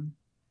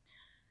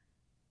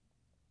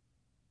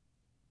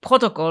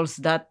protocols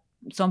that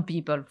some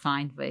people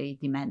find very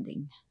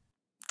demanding.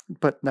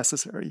 But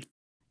necessary.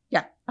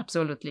 Yeah,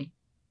 absolutely.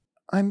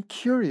 I'm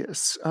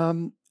curious.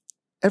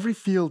 Every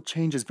field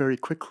changes very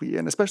quickly,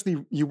 and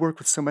especially you work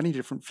with so many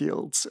different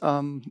fields.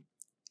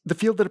 The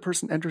field that a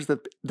person enters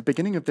at the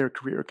beginning of their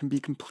career can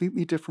be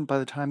completely different by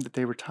the time that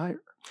they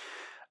retire.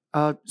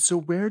 So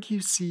where do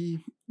you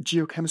see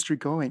geochemistry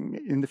going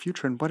in the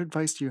future, and what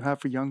advice do you have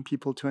for young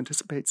people to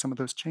anticipate some of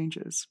those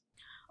changes?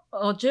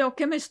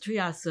 Geochemistry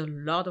has a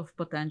lot of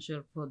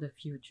potential for the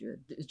future.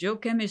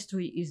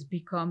 Geochemistry is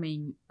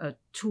becoming a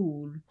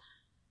tool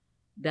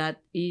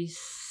that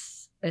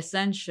is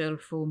essential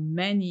for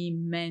many,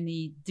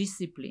 many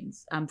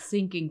disciplines. I'm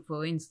thinking,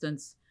 for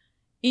instance,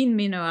 in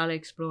mineral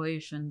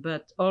exploration,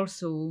 but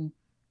also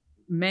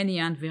many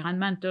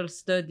environmental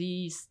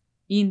studies,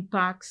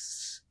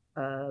 impacts,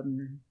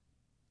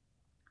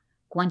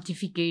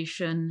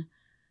 quantification.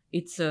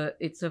 It's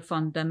a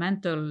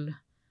fundamental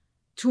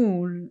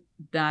tool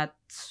that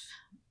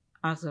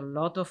has a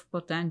lot of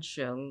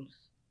potential,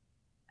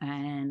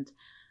 and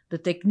the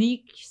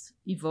techniques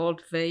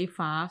evolved very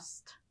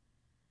fast.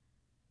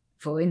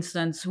 For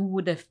instance, who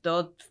would have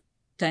thought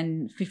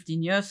 10,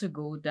 15 years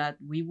ago that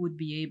we would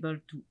be able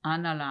to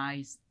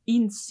analyze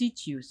in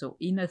situ, so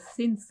in a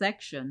thin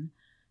section,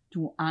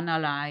 to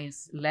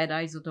analyze lead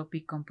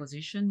isotopic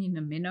composition in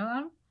a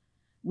mineral?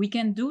 We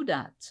can do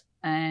that.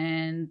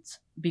 And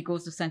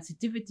because the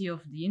sensitivity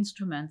of the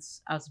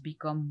instruments has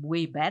become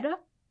way better,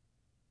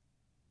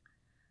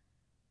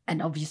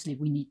 and obviously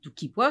we need to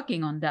keep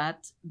working on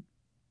that,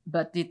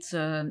 but it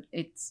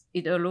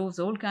allows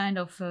all kind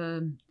of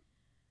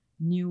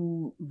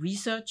new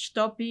research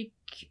topic,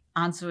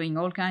 answering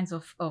all kinds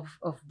of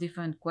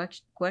different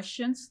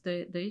questions.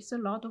 There is a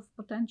lot of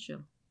potential.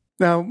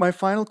 Now, my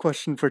final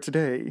question for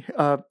today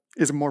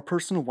is a more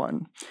personal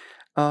one.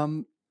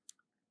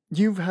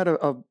 You've had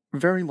a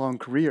very long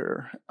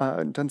career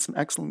and done some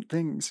excellent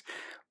things.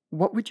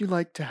 What would you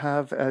like to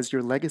have as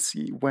your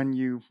legacy when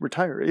you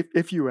retire,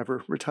 if you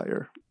ever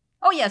retire?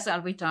 Oh, yes,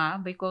 I'll retire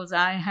because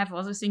I have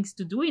other things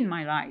to do in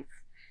my life.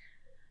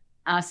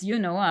 As you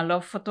know, I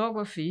love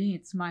photography.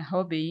 It's my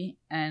hobby,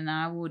 and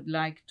I would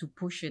like to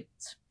push it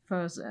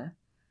further.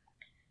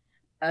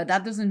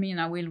 That doesn't mean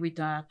I will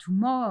retire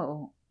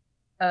tomorrow.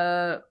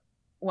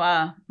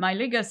 Well, my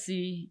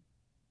legacy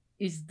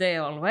is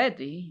there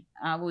already.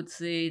 I would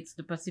say it's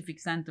the Pacific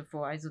Center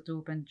for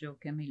Isotope and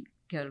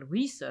Geochemical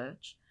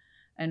Research.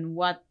 And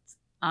what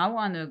I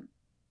want to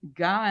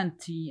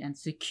guarantee and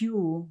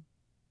secure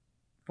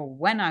for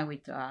when I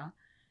retire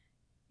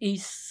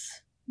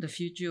is the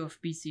future of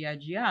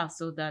PCIGR,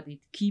 so that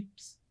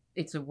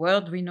it's a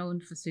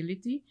world-renowned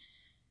facility.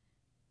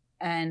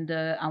 And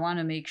I want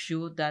to make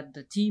sure that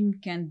the team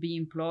can be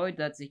employed,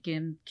 that they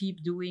can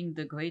keep doing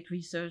the great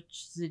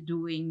research they're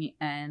doing,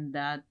 and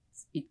that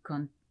it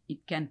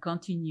can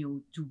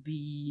continue to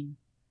be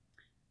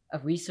a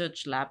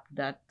research lab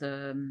that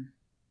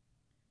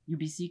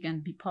UBC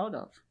can be proud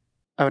of.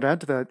 I would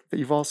add to that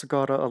you've also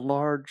got a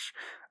large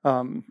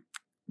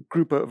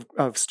group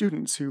of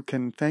students who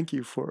can thank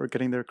you for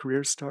getting their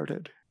careers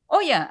started. Oh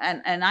yeah,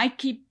 and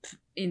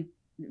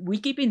we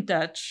keep in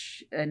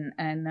touch and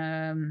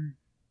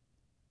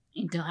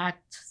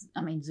interact.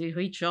 I mean, they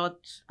reach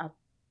out at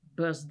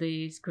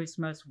birthdays,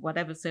 Christmas,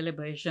 whatever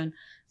celebration.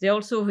 They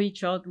also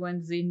reach out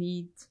when they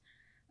need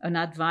an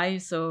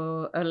advice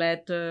or a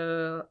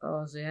letter,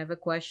 or they have a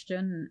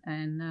question.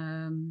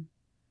 And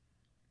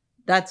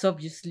that's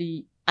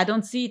obviously, I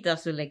don't see it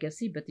as a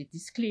legacy, but it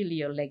is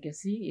clearly a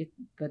legacy.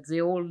 But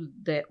they're all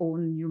their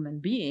own human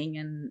being,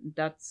 and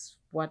that's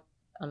what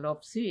I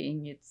love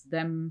seeing. It's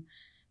them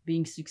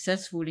being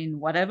successful in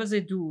whatever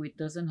they do. It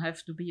doesn't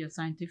have to be a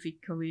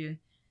scientific career.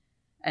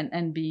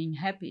 And being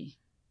happy.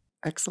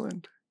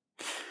 Excellent.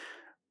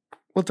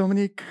 Well,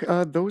 Dominique,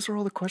 those are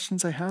all the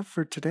questions I have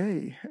for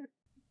today.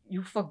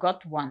 You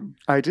forgot one.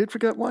 I did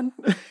forget one?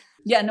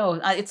 Yeah,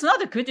 no, it's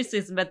not a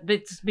criticism, but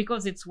it's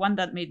because it's one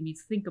that made me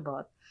think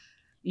about,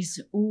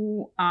 is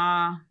who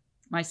are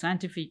my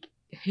scientific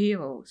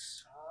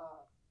heroes.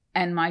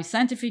 And my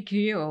scientific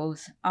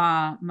heroes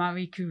are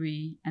Marie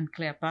Curie and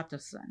Claire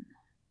Patterson.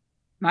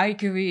 Marie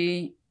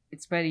Curie,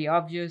 it's very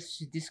obvious,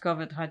 she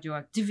discovered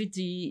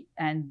radioactivity,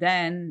 and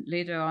then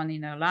later on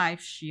in her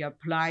life, she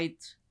applied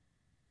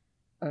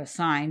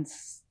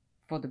science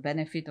for the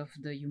benefit of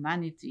the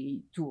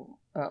humanity to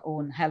her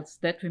own health's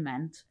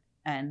detriment,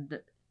 and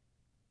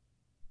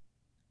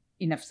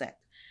enough said.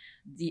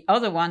 The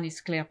other one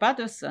is Claire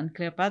Patterson.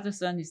 Claire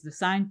Patterson is the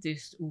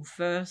scientist who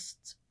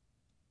first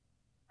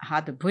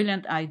had a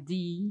brilliant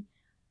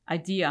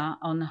idea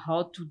on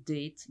how to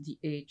date the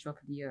age of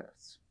the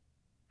Earth.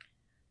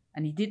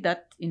 And he did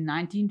that in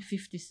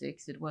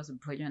 1956. It was a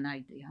brilliant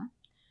idea.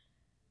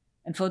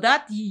 And for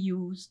that, he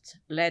used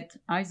lead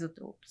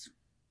isotopes.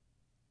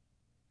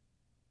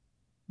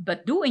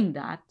 But doing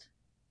that,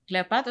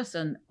 Claire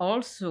Patterson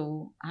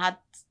also had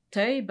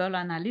terrible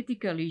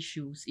analytical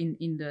issues in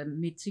the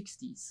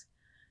mid-60s.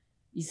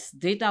 His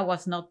data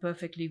was not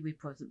perfectly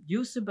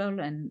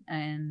reproducible,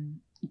 and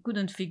he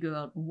couldn't figure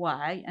out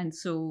why. And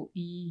so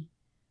he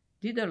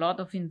did a lot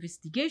of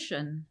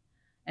investigation.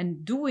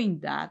 And doing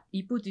that,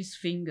 he put his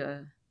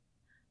finger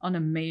on a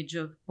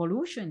major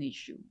pollution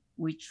issue,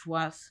 which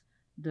was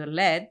the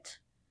lead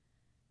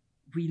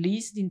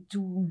released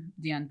into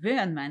the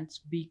environment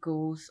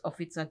because of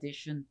its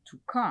addition to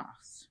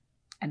cars.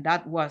 And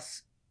that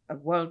was a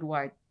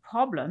worldwide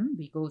problem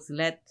because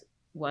lead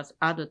was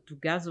added to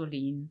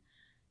gasoline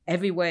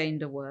everywhere in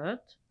the world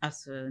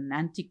as an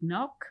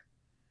anti-knock.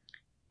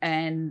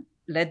 And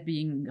lead,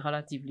 being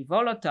relatively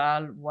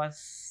volatile,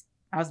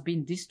 has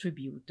been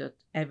distributed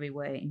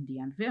everywhere in the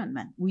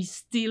environment. We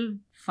still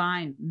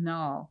find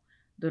now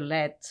the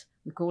lead,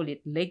 we call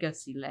it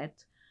legacy lead,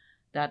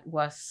 that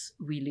was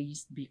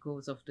released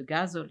because of the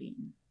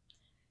gasoline.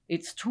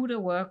 It's through the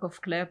work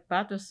of Claire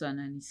Patterson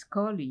and his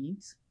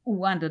colleagues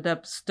who ended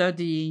up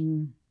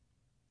studying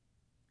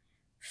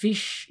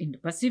fish in the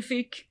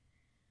Pacific,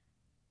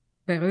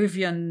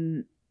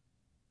 Peruvian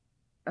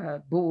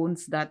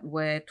bones that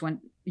were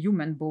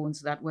human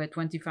bones that were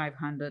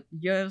 2,500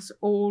 years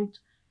old.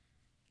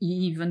 He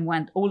even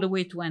went all the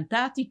way to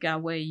Antarctica,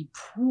 where he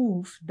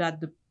proved that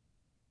the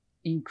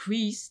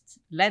increased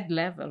lead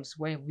levels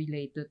were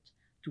related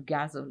to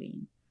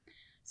gasoline.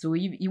 So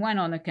he went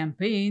on a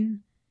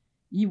campaign.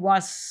 He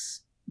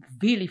was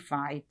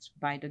vilified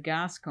by the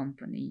gas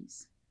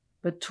companies.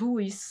 But through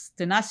his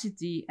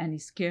tenacity and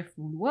his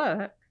careful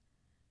work,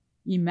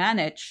 he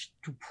managed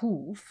to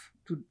prove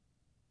to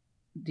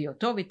the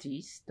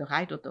authorities, the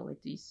right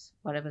authorities,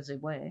 whatever they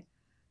were,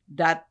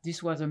 that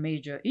this was a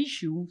major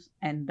issue,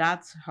 and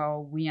that's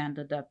how we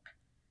ended up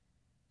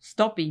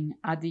stopping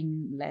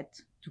adding lead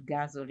to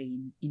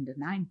gasoline in the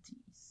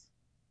 90s.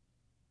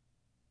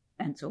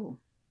 And so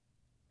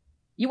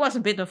he was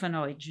a bit of an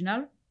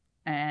original,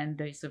 and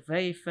there's a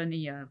very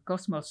funny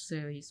Cosmos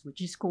series,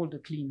 which is called The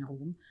Clean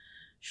Room,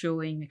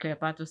 showing Claire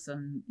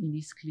Patterson in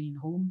his clean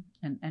room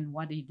and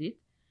what he did.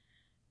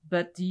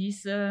 But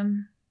he's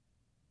the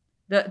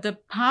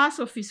path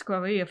of his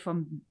career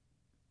from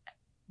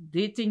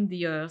dating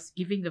the Earth,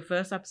 giving the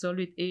first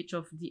absolute age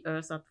of the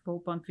Earth at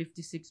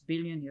 4.56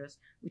 billion years,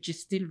 which is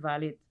still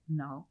valid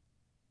now,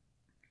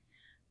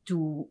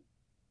 to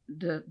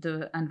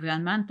the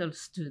environmental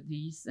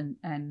studies,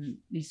 and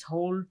this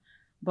whole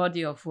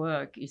body of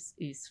work is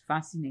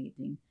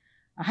fascinating.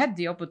 I had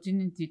the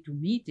opportunity to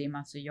meet him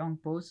as a young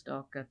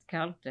postdoc at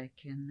Caltech,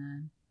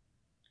 and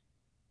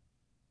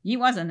he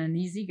wasn't an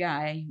easy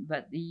guy,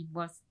 but he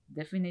was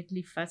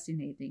definitely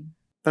fascinating.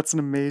 That's an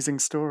amazing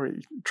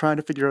story, trying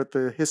to figure out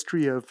the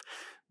history of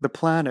the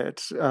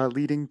planet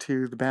leading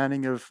to the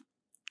banning of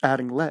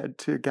adding lead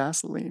to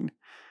gasoline.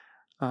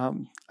 I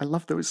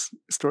love those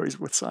stories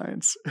with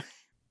science.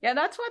 Yeah,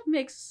 that's what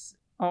makes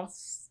our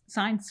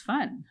science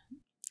fun.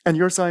 And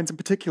your science in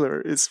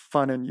particular is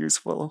fun and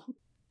useful.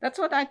 That's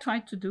what I try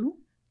to do.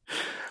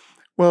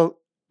 Well,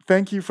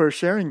 thank you for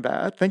sharing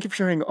that. Thank you for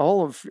sharing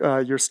all of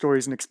your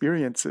stories and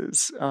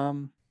experiences.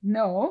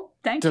 No,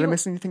 thank you. Did I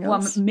miss anything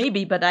else? Well,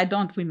 maybe, but I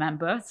don't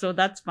remember, so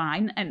that's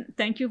fine. And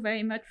thank you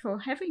very much for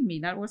having me.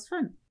 That was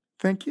fun.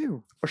 Thank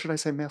you. Or should I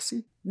say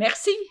merci?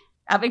 Merci.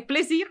 Avec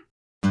plaisir.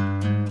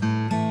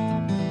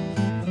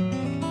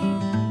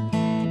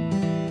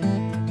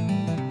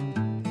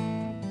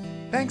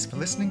 Thanks for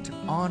listening to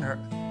On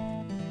Earth.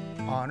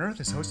 On Earth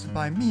is hosted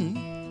by me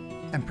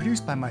and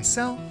produced by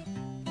myself,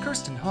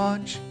 Kirsten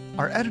Hodge,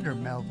 our editor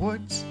Mel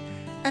Woods,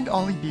 and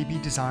Ollie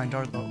Beebe designed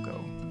our logo.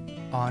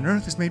 On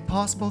Earth is made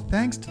possible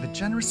thanks to the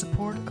generous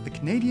support of the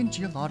Canadian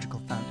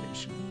Geological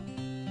Foundation.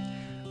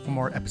 For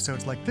more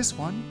episodes like this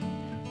one,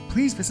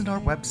 please visit our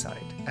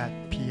website at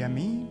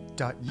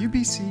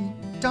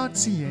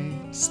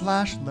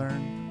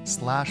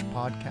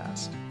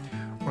pme.ubc.ca/learn/podcast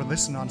or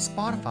listen on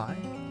Spotify,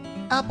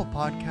 Apple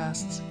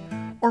Podcasts,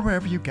 or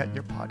wherever you get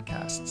your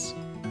podcasts.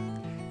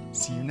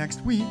 See you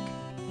next week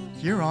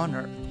here on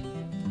Earth.